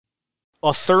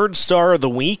A third star of the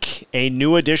week, a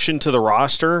new addition to the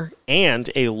roster, and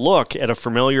a look at a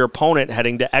familiar opponent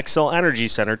heading to Xcel Energy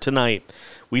Center tonight.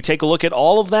 We take a look at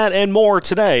all of that and more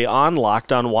today on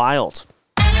Locked On Wild.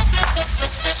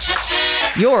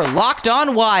 You're Locked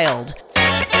On Wild,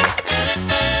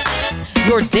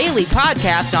 your daily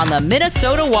podcast on the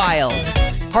Minnesota Wild.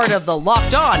 Part of the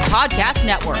Locked On Podcast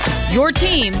Network, your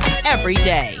team every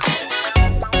day.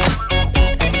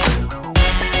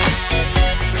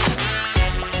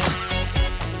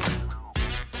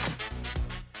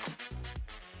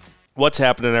 What's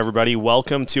happening, everybody?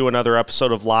 Welcome to another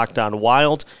episode of Locked On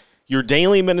Wild, your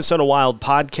daily Minnesota Wild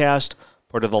podcast,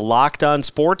 part of the Locked On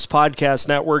Sports Podcast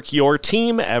Network, your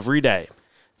team every day.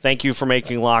 Thank you for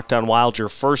making Locked On Wild your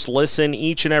first listen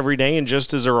each and every day. And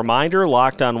just as a reminder,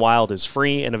 Locked On Wild is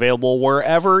free and available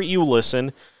wherever you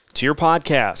listen to your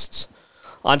podcasts.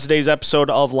 On today's episode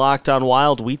of Locked On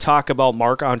Wild, we talk about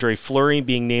Marc-Andre Fleury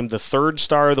being named the third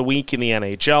star of the week in the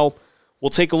NHL. We'll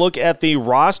take a look at the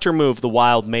roster move the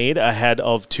Wild made ahead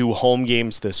of 2 home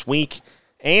games this week.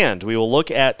 And we will look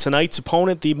at tonight's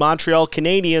opponent, the Montreal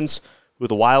Canadiens, who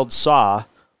the Wild saw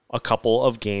a couple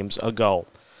of games ago.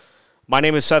 My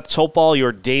name is Seth Topal,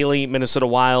 your daily Minnesota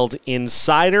Wild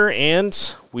insider,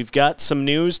 and we've got some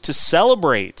news to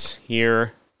celebrate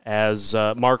here as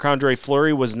Marc-Andre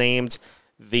Fleury was named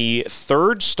the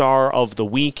third star of the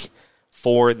week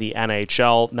for the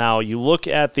NHL. Now, you look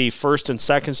at the first and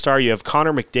second star, you have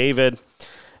Connor McDavid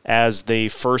as the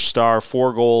first star,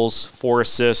 4 goals, 4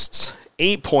 assists,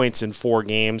 8 points in 4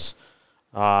 games.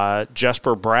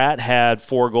 Jesper Bratt had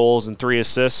 4 goals and 3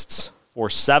 assists for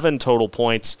 7 total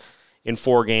points in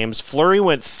 4 games. Fleury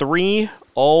went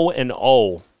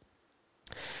 3-0-0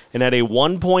 and had a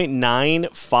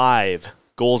 1.95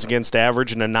 goals against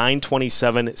average and a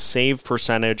 .927 save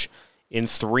percentage in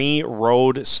 3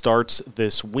 road starts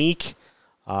this week,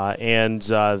 and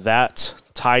that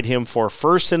tied him for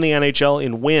first in the NHL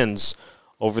in wins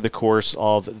over the course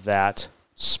of that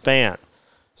span.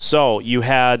 So you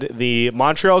had the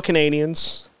Montreal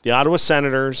Canadiens, the Ottawa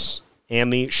Senators,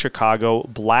 and the Chicago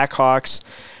Blackhawks,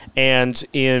 and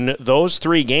in those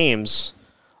 3 games,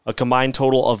 a combined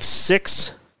total of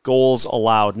 6 goals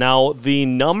allowed. Now, the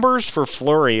numbers for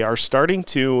Fleury are starting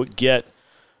to get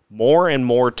more and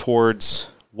more towards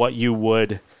what you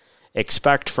would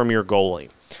expect from your goalie.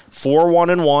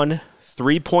 4-1-1,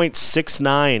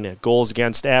 3.69 goals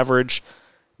against average.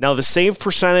 Now, the save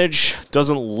percentage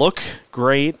doesn't look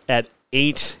great at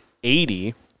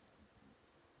 .880,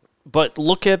 but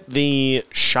look at the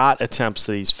shot attempts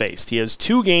that he's faced. He has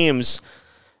 2 games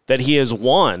that he has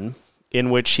won in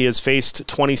which he has faced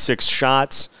 26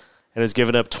 shots and has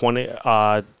given up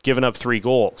 3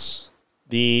 goals.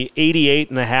 The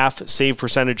 88.5 save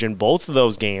percentage in both of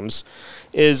those games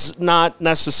is not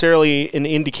necessarily an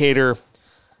indicator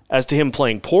as to him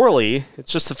playing poorly.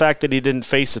 It's just the fact that he didn't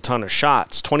face a ton of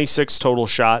shots. 26 total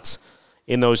shots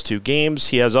in those 2 games.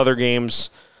 He has other games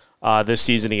this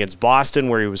season against Boston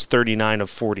where he was 39 of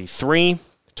 43.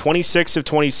 26 of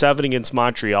 27 against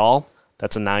Montreal.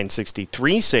 That's a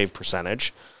 .963 save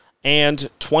percentage. And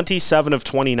 27 of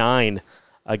 29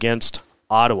 against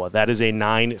Ottawa. That is a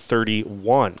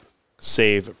 .931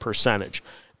 save percentage.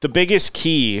 The biggest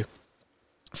key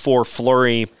for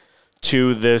Fleury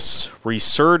to this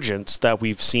resurgence that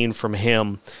we've seen from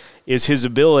him is his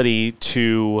ability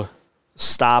to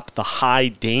stop the high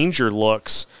danger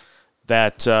looks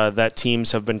that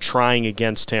teams have been trying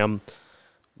against him.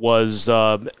 Was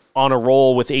on a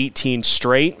roll with 18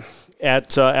 straight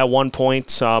at one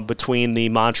point between the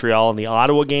Montreal and the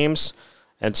Ottawa games.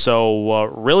 And so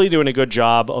really doing a good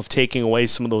job of taking away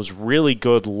some of those really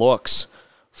good looks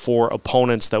for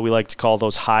opponents that we like to call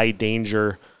those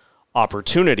high-danger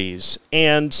opportunities.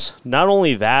 And not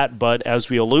only that, but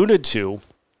as we alluded to,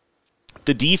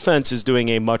 the defense is doing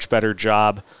a much better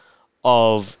job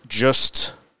of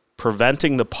just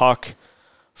preventing the puck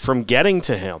from getting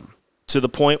to him, to the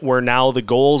point where now the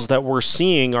goals that we're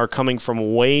seeing are coming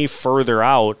from way further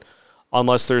out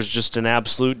unless there's just an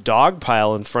absolute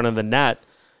dogpile in front of the net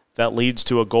that leads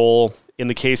to a goal, in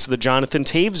the case of the Jonathan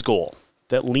Toews goal,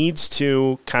 that leads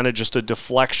to kind of just a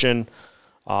deflection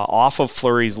off of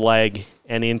Fleury's leg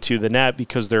and into the net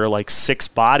because there are like 6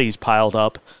 bodies piled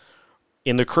up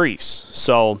in the crease.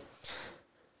 So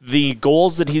the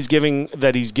goals that he's giving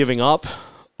up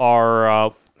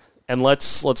are, and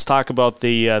let's talk about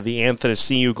the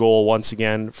Athanasiou goal once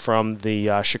again from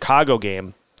the Chicago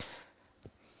game.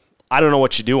 I don't know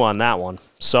what you do on that one.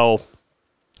 So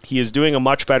he is doing a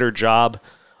much better job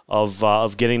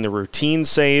of getting the routine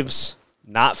saves,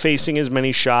 not facing as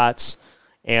many shots,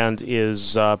 and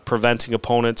is preventing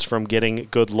opponents from getting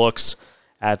good looks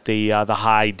at the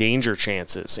high danger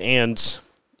chances. And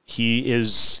he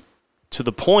is to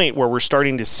the point where we're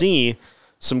starting to see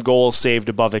some goals saved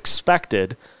above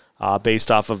expected.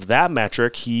 Based off of that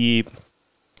metric, he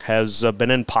has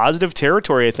been in positive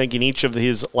territory, I think, in each of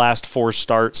his last 4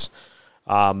 starts,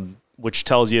 which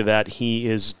tells you that he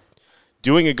is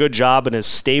doing a good job and has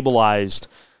stabilized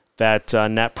that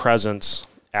net presence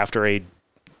after a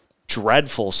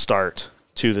dreadful start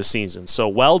to the season. So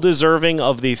well-deserving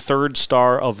of the 3rd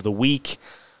star of the week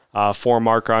for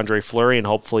Marc-Andre Fleury, and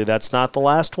hopefully that's not the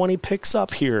last one he picks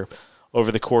up here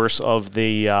over the course of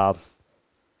the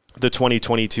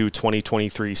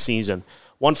 2022-2023 season.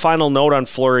 One final note on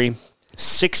Fleury,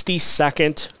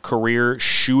 62nd career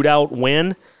shootout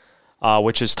win,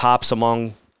 which is tops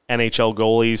among NHL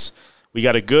goalies. We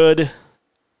got a good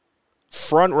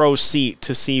front row seat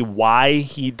to see why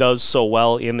he does so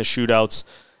well in the shootouts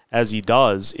as he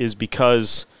does, is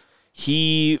because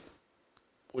he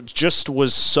just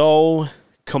was so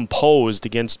composed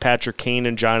against Patrick Kane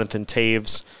and Jonathan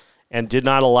Toews and didn't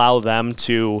allow them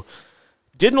to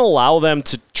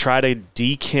try to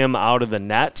deke him out of the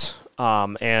net.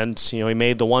 And he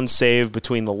made the one save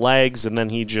between the legs, and then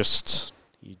he just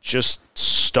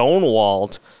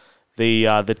stonewalled the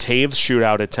Toews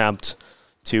shootout attempt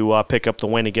to pick up the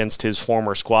win against his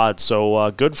former squad.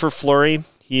 So good for Fleury.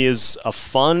 He is a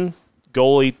fun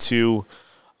goalie to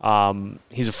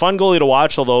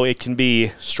watch, although it can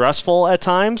be stressful at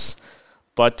times.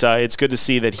 But it's good to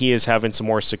see that he is having some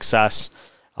more success.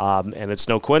 And it's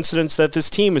no coincidence that this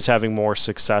team is having more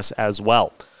success as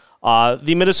well.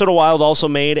 The Minnesota Wild also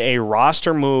made a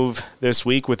roster move this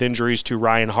week with injuries to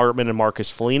Ryan Hartman and Marcus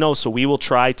Foligno, so we will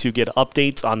try to get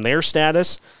updates on their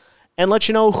status and let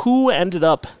you know who ended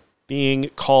up being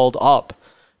called up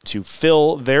to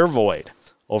fill their void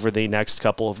over the next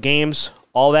couple of games.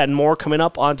 All that and more coming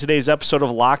up on today's episode of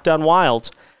Locked On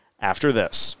Wild after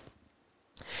this.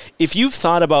 If you've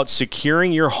thought about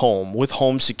securing your home with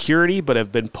home security but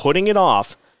have been putting it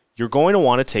off, you're going to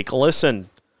want to take a listen.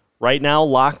 Right now,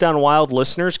 Locked On Wild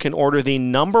listeners can order the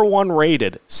 #1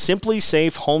 rated Simply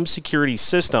Safe home security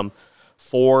system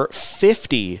for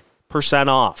 50%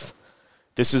 off.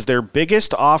 This is their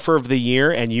biggest offer of the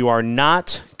year, and you are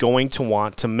not going to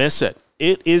want to miss it.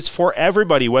 It is for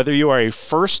everybody, whether you are a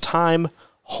first-time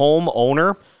home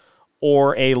owner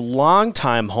or a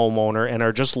long-time homeowner and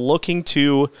are just looking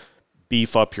to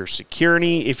beef up your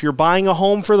security. If you're buying a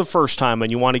home for the first time and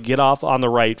you want to get off on the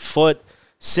right foot,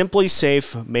 Simply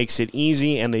Safe makes it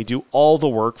easy, and they do all the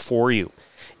work for you.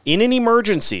 In an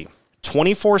emergency,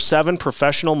 24/7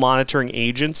 professional monitoring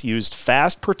agents used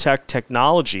Fast Protect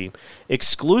technology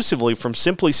exclusively from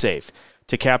Simply Safe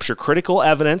to capture critical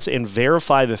evidence and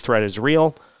verify the threat is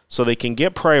real so they can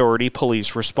get priority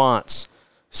police response.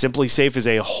 Simply Safe is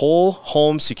a whole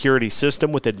home security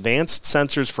system with advanced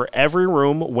sensors for every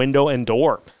room, window, and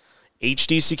door,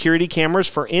 HD security cameras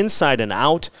for inside and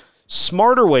out,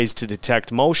 smarter ways to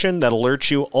detect motion that alert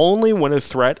you only when a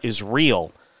threat is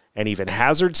real, and even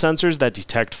hazard sensors that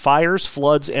detect fires,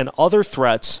 floods, and other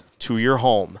threats to your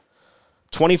home.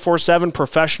 24/7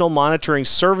 professional monitoring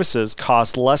services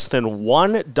cost less than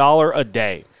 $1 a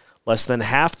day, less than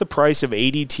half the price of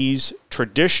ADT's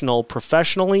traditional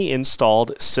professionally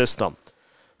installed system.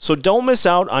 So don't miss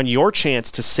out on your chance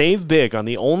to save big on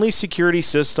the only security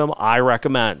system I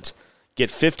recommend. Get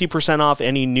 50% off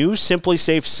any new Simply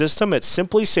Safe system at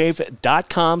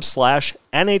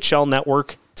simplysafe.com/NHL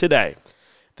Network today.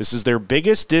 This is their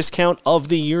biggest discount of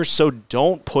the year, so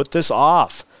don't put this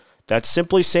off. That's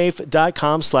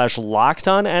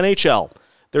simplysafe.com/LockedOnNHL.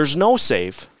 There's no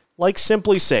safe like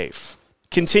Simply Safe.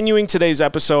 Continuing today's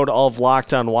episode of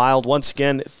Locked On Wild, once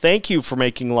again, thank you for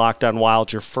making Locked On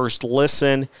Wild your first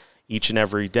listen each and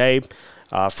every day.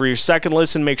 For your second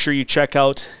listen, make sure you check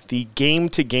out the Game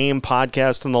to Game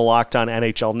podcast on the Locked On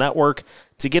NHL Network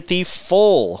to get the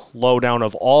full lowdown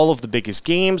of all of the biggest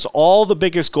games, all the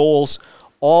biggest goals,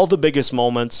 all the biggest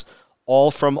moments, all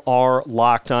from our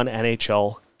Locked On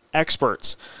NHL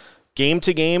experts. Game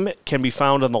to Game can be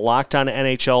found on the Locked On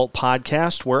NHL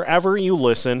podcast wherever you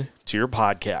listen to your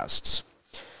podcasts.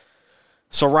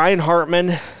 So Ryan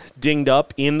Hartman dinged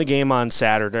up in the game on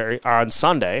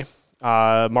Sunday.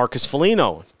 Marcus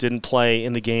Foligno didn't play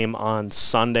in the game on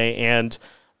Sunday, and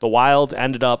the Wild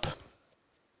ended up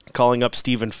calling up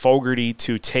Stephen Fogarty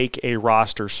to take a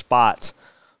roster spot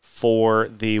for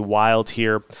the Wild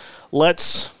here.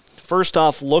 Let's first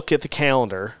off look at the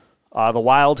calendar. The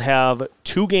Wild have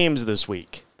 2 games this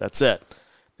week. That's it.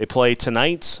 They play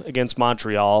tonight against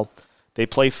Montreal. They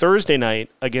play Thursday night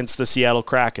against the Seattle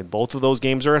Kraken. Both of those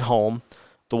games are at home.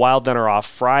 The Wild then are off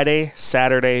Friday,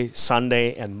 Saturday,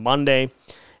 Sunday, and Monday.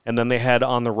 and then they head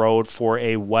on the road for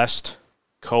a West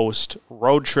Coast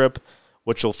road trip,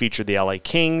 which will feature the LA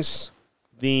Kings,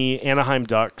 the Anaheim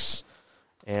Ducks,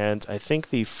 and I think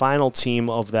the final team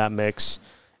of that mix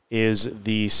is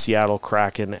the Seattle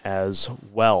Kraken as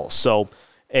well. So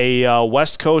a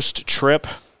West Coast trip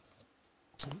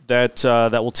that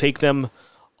will take them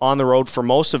on the road for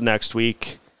most of next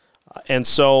week. And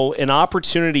so an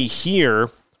opportunity here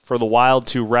for the Wild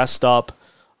to rest up.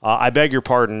 I beg your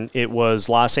pardon, it was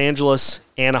Los Angeles,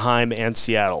 Anaheim, and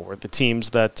Seattle were the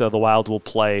teams that the Wild will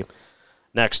play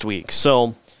next week.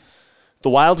 So the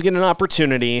Wild's get an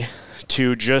opportunity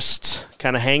to just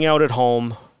kind of hang out at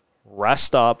home,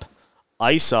 rest up,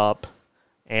 ice up,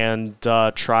 and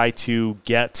try to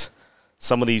get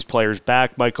some of these players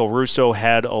back. Michael Russo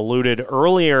had alluded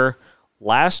earlier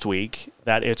last week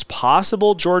that it's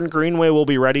possible Jordan Greenway will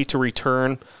be ready to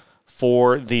return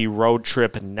for the road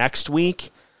trip next week.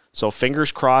 So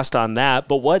fingers crossed on that.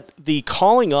 But what the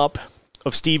calling up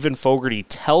of Steven Fogarty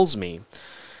tells me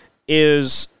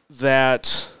is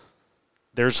that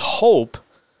there's hope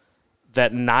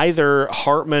that neither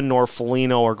Hartman nor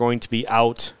Foligno are going to be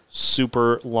out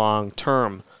super long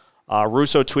term.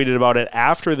 Russo tweeted about it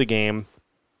after the game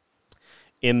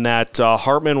in that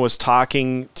Hartman was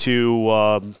talking to,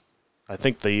 I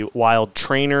think, the Wild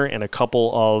trainer and a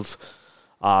couple of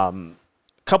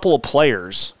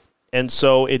players. And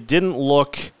so it didn't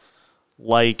look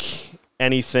like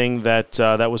anything that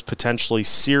was potentially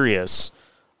serious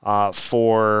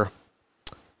for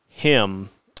him.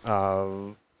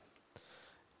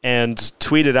 And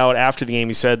tweeted out after the game,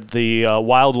 he said, the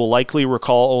Wild will likely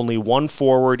recall only one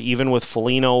forward, even with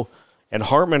Foligno and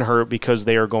Hartman hurt, because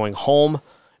they are going home.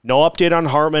 No update on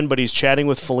Hartman, but he's chatting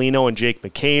with Foligno and Jake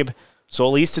McCabe. So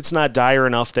at least it's not dire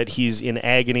enough that he's in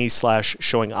agony /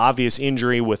 showing obvious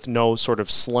injury with no sort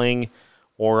of sling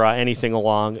or anything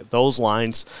along those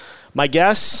lines. My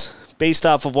guess, based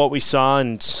off of what we saw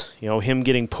and him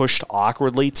getting pushed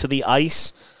awkwardly to the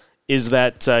ice, is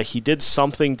that he did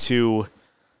something to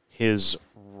his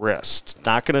wrist.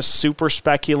 Not going to super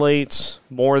speculate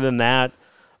more than that,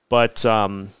 but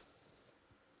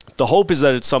the hope is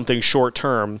that it's something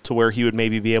short-term to where he would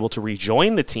maybe be able to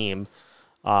rejoin the team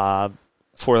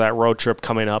for that road trip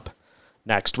coming up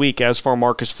next week. As for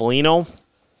Marcus Foligno,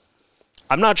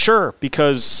 I'm not sure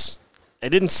because I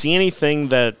didn't see anything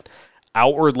that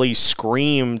outwardly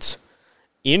screamed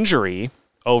injury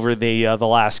over the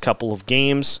last couple of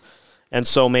games. And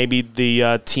so maybe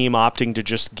the team opting to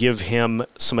just give him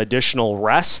some additional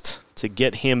rest to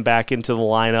get him back into the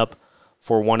lineup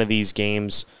for one of these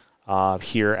games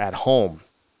here at home.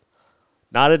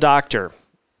 Not a doctor.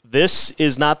 This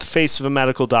is not the face of a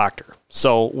medical doctor.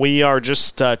 So we are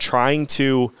just trying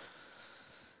to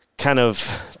kind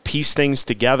of piece things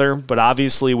together. But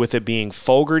obviously with it being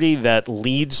Fogarty, that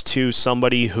leads to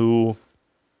somebody who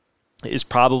is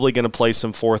probably going to play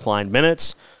some fourth-line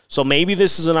minutes. So maybe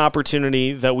this is an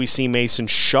opportunity that we see Mason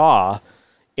Shaw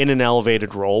in an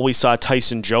elevated role. We saw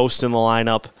Tyson Jost in the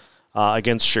lineup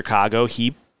against Chicago.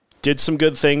 He did some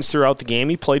good things throughout the game.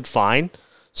 He played fine.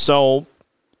 So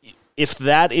if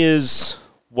that is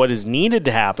what is needed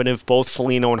to happen, if both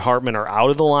Foligno and Hartman are out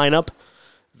of the lineup,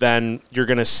 then you're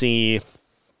going to see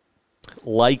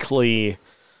likely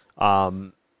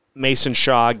Mason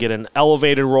Shaw get an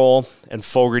elevated role and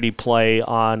Fogarty play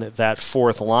on that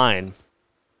fourth line.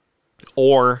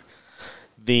 Or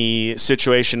the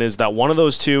situation is that one of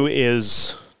those two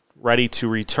is ready to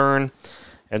return,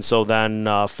 and so then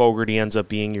Fogarty ends up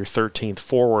being your 13th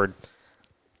forward.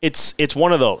 It's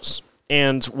one of those.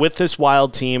 And with this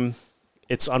Wild team,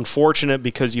 it's unfortunate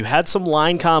because you had some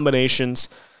line combinations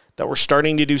that were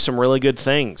starting to do some really good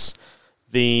things.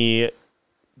 The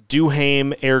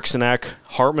Duhaime, Eriksson Ek,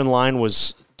 Hartman line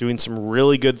was doing some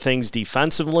really good things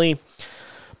defensively.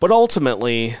 But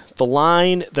ultimately, the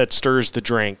line that stirs the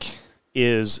drink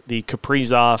is the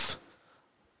Kaprizov,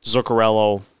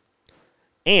 Zuccarello,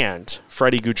 and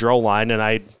Freddie Gaudreau line. And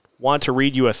I want to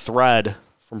read you a thread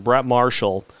from Brett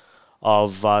Marshall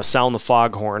of Sound the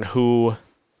Foghorn, who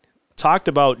talked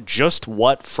about just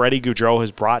what Freddie Gaudreau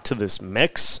has brought to this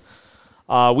mix.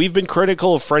 We've been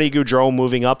critical of Freddie Gaudreau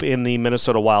moving up in the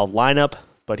Minnesota Wild lineup,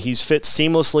 but he's fit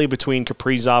seamlessly between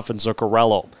Kaprizov and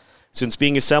Zuccarello. Since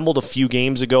being assembled a few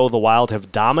games ago, the Wild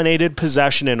have dominated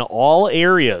possession in all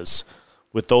areas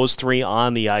with those three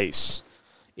on the ice.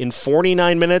 In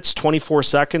 49 minutes, 24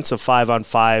 seconds of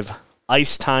 5-on-5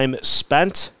 ice time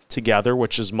spent together,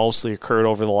 which has mostly occurred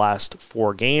over the last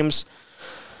 4 games,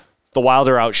 the Wild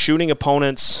are out shooting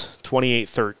opponents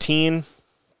 28-13.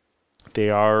 They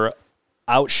are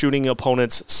out shooting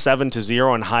opponents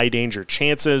 7-0 on high danger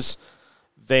chances.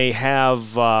 They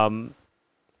have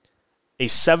a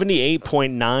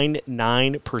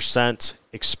 78.99%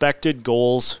 expected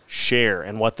goals share.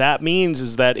 And what that means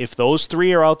is that if those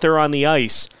three are out there on the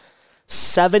ice,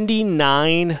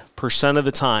 79% of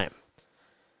the time,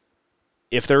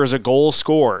 if there is a goal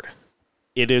scored,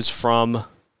 it is from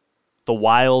the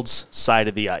Wild's side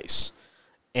of the ice.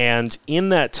 And in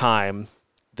that time,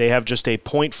 they have just a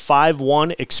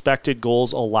 .51 expected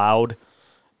goals allowed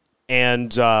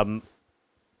and are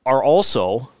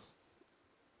also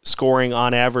scoring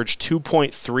on average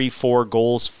 2.34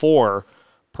 goals for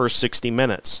per 60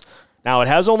 minutes. Now, it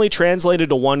has only translated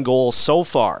to one goal so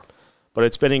far, but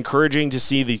it's been encouraging to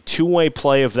see the two-way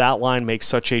play of that line make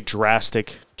such a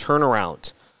drastic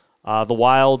turnaround. The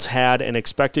Wild had an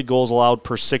expected goals allowed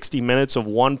per 60 minutes of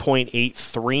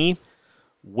 1.83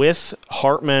 with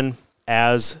Hartman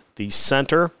as the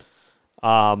center.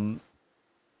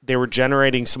 They were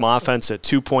generating some offense at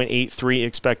 2.83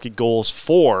 expected goals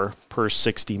for per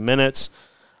 60 minutes.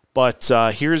 But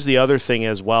here's the other thing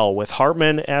as well. With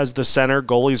Hartman as the center,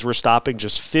 goalies were stopping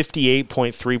just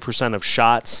 58.3% of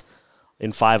shots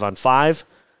in 5-on-5.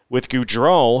 With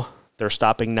Gaudreau, they're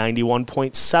stopping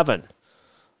 91.7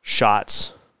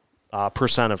 shots,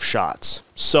 percent of shots.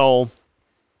 So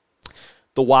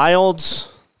the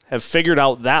Wilds have figured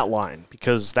out that line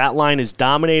because that line is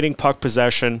dominating puck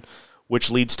possession,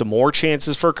 which leads to more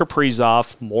chances for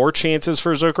Kaprizov, more chances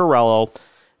for Zuccarello,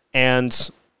 and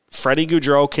Freddie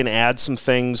Gaudreau can add some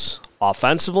things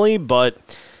offensively, but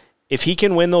if he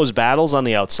can win those battles on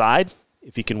the outside,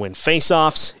 if he can win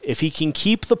faceoffs, if he can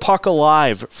keep the puck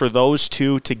alive for those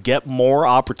two to get more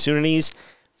opportunities,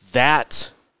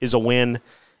 that is a win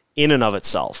in and of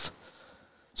itself.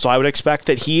 So I would expect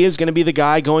that he is going to be the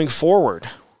guy going forward,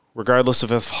 regardless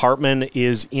of if Hartman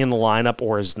is in the lineup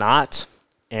or is not.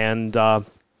 And I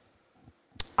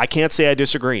can't say I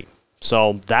disagree.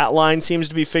 So that line seems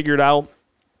to be figured out.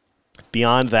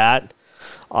 Beyond that,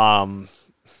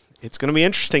 it's going to be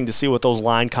interesting to see what those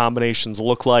line combinations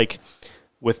look like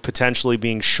with potentially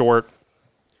being short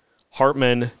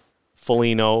Hartman,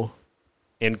 Foligno,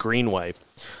 and Greenway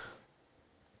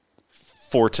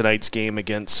for tonight's game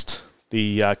against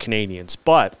the Canadiens.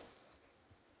 But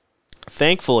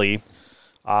thankfully,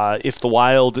 if the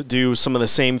Wild do some of the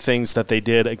same things that they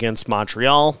did against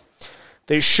Montreal,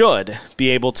 they should be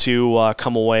able to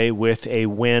come away with a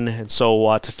win. And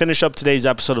so to finish up today's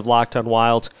episode of Locked on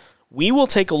Wild, we will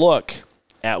take a look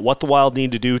at what the Wild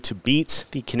need to do to beat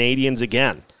the Canadiens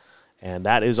again. And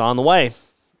that is on the way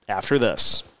after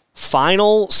this.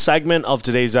 Final segment of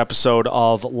today's episode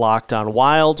of Locked on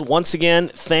Wild. Once again,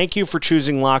 thank you for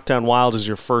choosing Locked on Wild as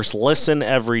your first listen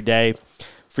every day.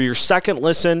 For your second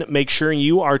listen, make sure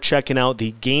you are checking out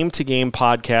the Game to Game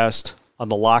podcast on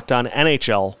the Locked on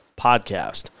NHL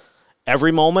podcast.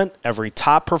 Every moment, every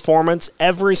top performance,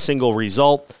 every single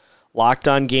result. Locked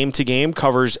on Game to Game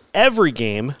covers every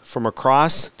game from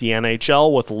across the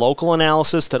NHL with local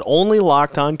analysis that only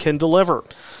Locked on can deliver.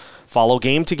 Follow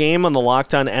Game to Game on the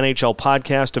Locked on NHL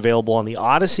podcast, available on the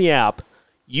Odyssey app,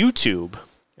 YouTube,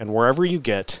 and wherever you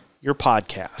get your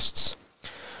podcasts.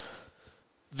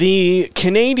 The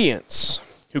Canadiens,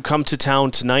 who come to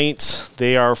town tonight,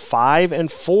 they are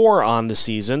 5-4 on the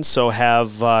season, so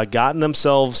have gotten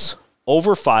themselves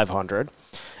over 500,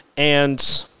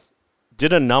 and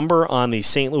did a number on the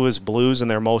St. Louis Blues in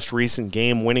their most recent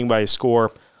game, winning by a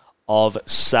score of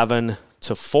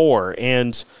 7-4.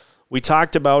 And we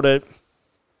talked about it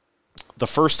the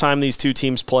first time these two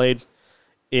teams played,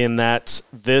 in that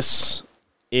this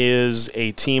is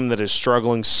a team that is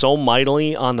struggling so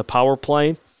mightily on the power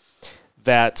play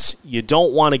that you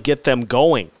don't want to get them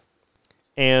going.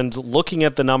 And looking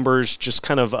at the numbers, just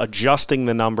kind of adjusting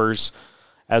the numbers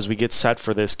as we get set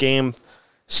for this game,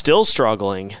 still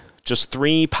struggling. Just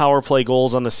 3 power play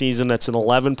goals on the season. That's an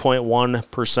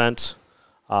 11.1%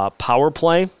 power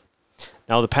play.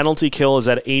 Now, the penalty kill is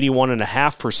at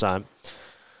 81.5%.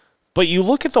 But you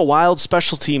look at the Wild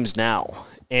special teams now,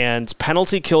 and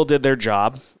penalty kill did their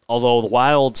job, although the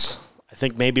Wilds, I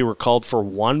think, maybe were called for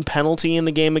 1 penalty in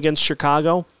the game against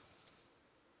Chicago.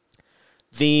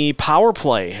 The power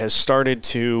play has started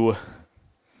to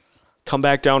come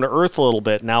back down to earth a little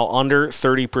bit, now under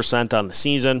 30% on the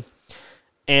season.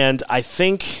 And I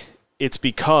think it's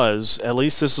because, at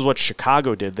least this is what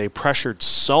Chicago did, they pressured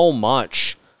so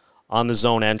much on the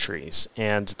zone entries,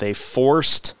 and they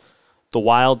forced the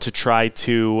Wild to try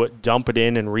to dump it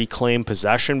in and reclaim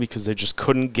possession because they just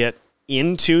couldn't get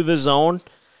into the zone.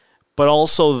 But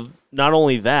also, not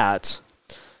only that,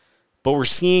 but we're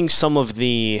seeing some of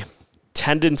the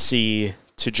tendency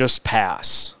to just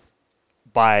pass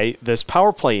by this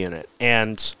power play unit.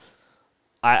 And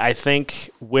I think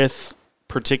with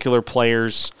particular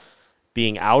players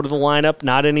being out of the lineup.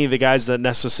 Not any of the guys that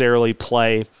necessarily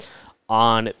play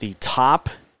on the top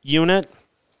unit,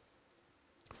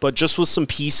 but just with some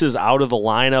pieces out of the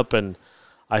lineup, and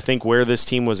I think where this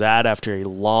team was at after a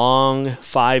long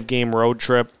 5-game road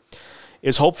trip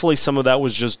is hopefully some of that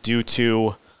was just due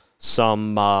to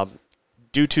some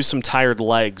tired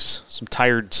legs, some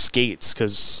tired skates,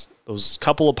 because those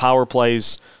couple of power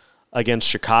plays against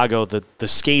Chicago, the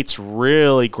skates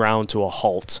really ground to a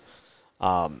halt,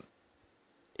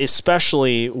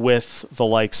 especially with the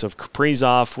likes of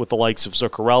Kaprizov, with the likes of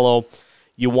Zuccarello.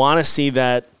 You want to see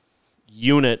that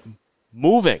unit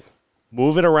move it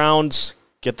around,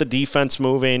 get the defense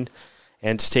moving,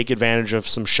 and to take advantage of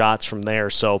some shots from there.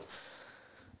 So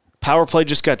power play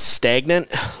just got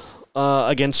stagnant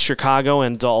against Chicago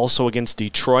and also against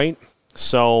Detroit.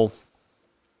 So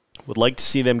would like to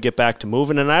see them get back to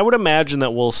moving, and I would imagine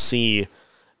that we'll see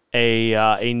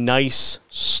a nice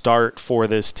start for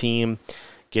this team,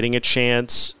 getting a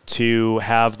chance to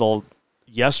have the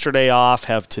yesterday off,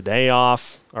 have today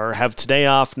off,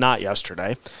 not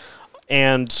yesterday,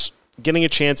 and getting a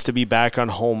chance to be back on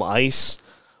home ice,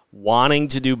 wanting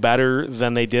to do better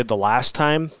than they did the last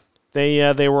time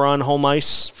they were on home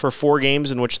ice for 4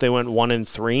 games in which they went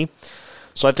 1-3.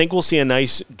 So I think we'll see a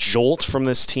nice jolt from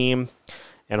this team,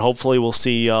 and hopefully we'll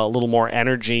see a little more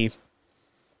energy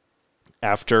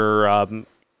after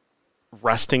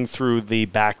resting through the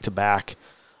back-to-back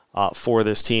for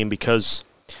this team, because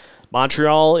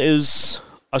Montreal is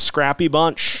a scrappy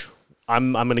bunch.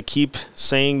 I'm going to keep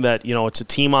saying that, it's a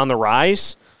team on the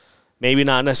rise. Maybe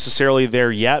not necessarily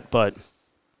there yet, but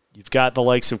you've got the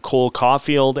likes of Cole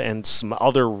Caulfield and some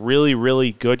other really,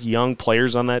 really good young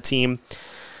players on that team,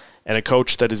 and a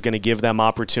coach that is going to give them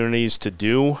opportunities to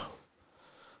do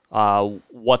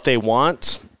what they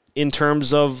want in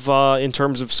terms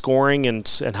of scoring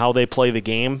and how they play the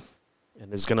game,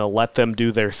 and is going to let them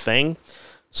do their thing.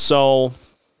 So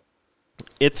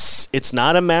it's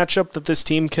not a matchup that this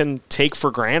team can take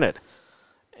for granted.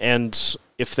 And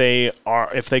if they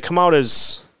come out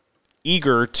as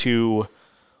eager to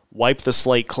wipe the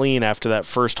slate clean after that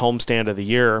first homestand of the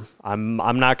year, I'm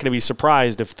not going to be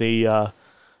surprised if the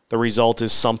result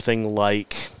is something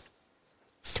like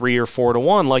 3 or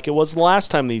 4-1, like it was the last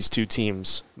time these two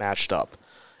teams matched up.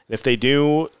 If they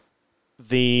do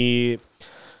the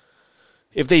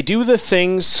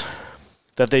things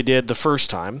that they did the first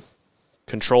time,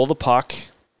 control the puck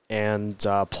and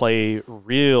play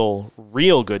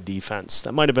real good defense,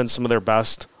 that might have been some of their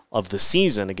best of the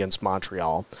season against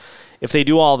Montreal. If they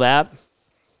do all that,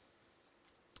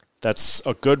 that's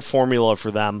a good formula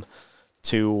for them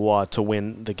to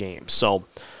win the game. So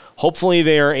hopefully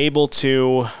they are able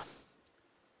to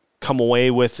come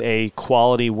away with a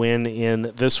quality win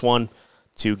in this one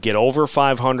to get over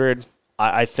 500.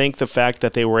 I think the fact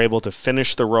that they were able to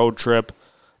finish the road trip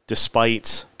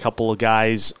despite a couple of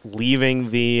guys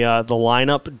leaving the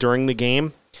lineup during the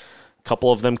game, a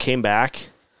couple of them came back.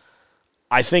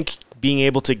 I think being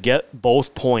able to get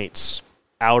both points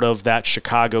out of that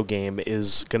Chicago game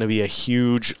is going to be a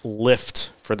huge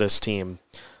lift for this team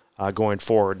going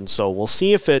forward. And so we'll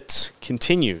see if it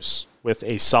continues with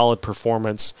a solid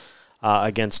performance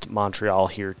against Montreal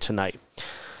here tonight.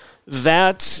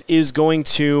 That is going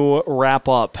to wrap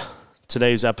up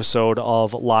today's episode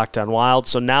of Locked On Wild.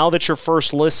 So now that your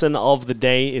first listen of the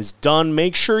day is done,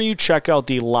 make sure you check out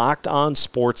the Locked On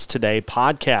Sports Today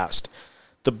podcast.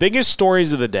 The biggest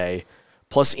stories of the day,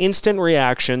 plus instant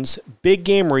reactions, big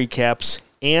game recaps,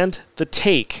 and the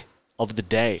take of the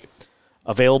day.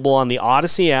 Available on the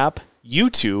Odyssey app,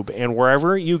 YouTube, and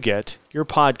wherever you get your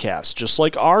podcasts, just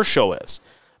like our show is.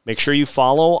 Make sure you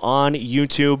follow on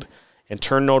YouTube and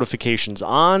turn notifications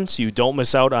on so you don't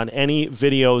miss out on any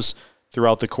videos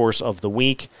throughout the course of the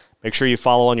week. Make sure you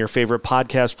follow on your favorite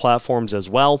podcast platforms as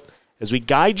well as we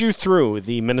guide you through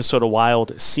the Minnesota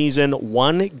Wild season,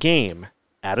 one game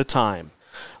at a time.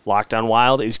 Locked On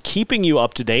Wild is keeping you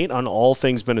up to date on all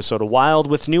things Minnesota Wild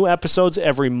with new episodes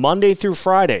every Monday through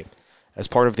Friday as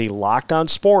part of the Locked On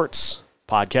Sports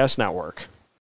Podcast Network.